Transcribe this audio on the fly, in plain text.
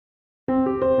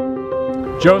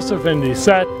Joseph and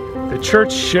Iset, the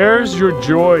church shares your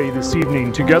joy this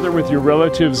evening together with your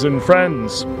relatives and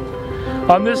friends.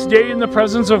 On this day in the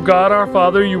presence of God our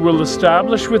Father, you will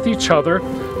establish with each other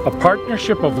a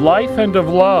partnership of life and of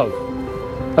love.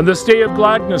 On this day of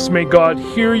gladness, may God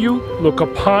hear you, look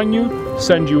upon you,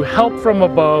 send you help from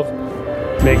above.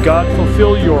 May God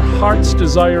fulfill your heart's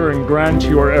desire and grant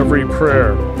your every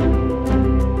prayer.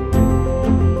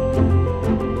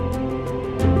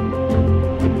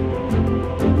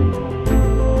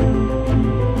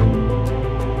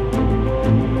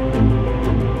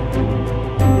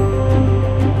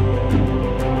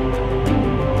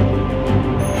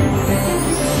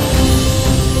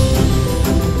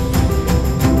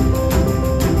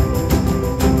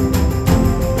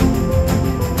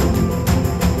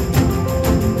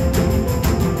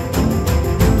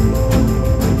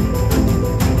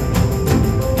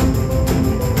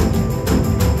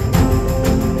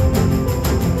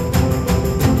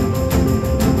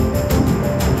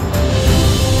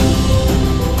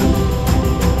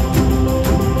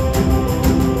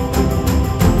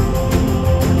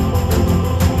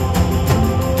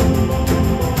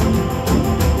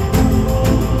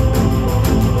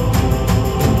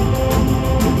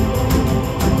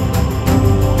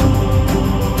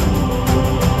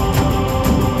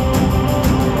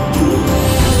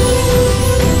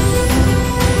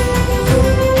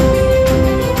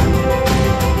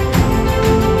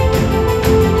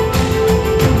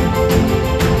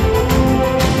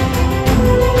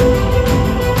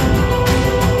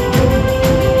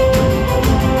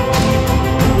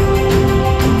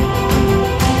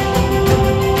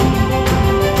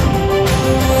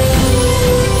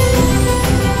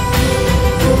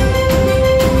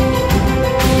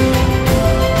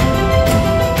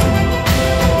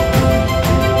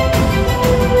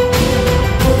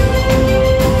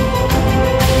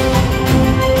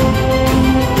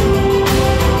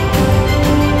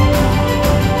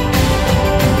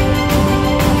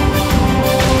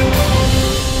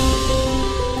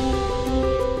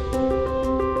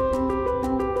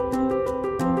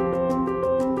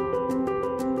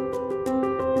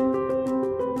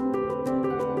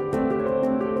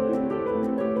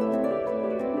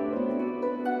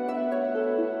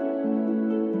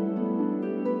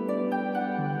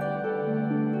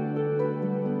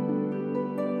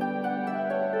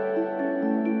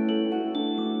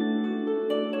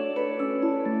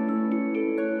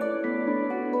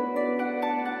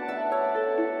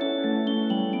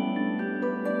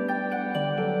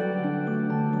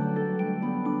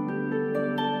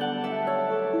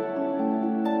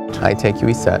 I take you,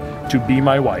 Iset, to be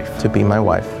my wife. to be my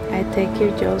wife. I take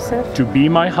you, Joseph, To be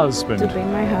my husband. to be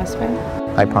my husband.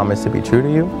 I promise to be true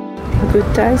to you In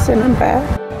good times and in bad,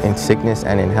 in sickness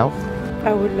and in health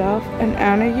I will love and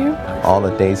honor you. all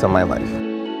the days of my life.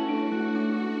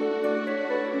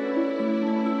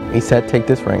 Iset, take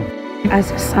this ring.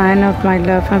 As a sign of my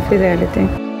love and fidelity,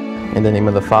 In the name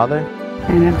of the Father,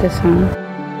 and of the Son.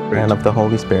 and of the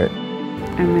Holy Spirit.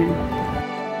 Amen.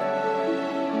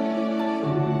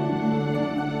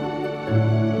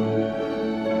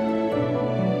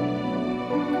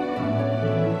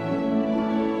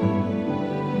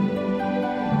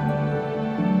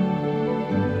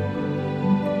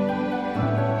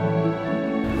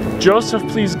 Joseph,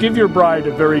 please give your bride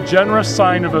a very generous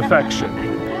sign of affection.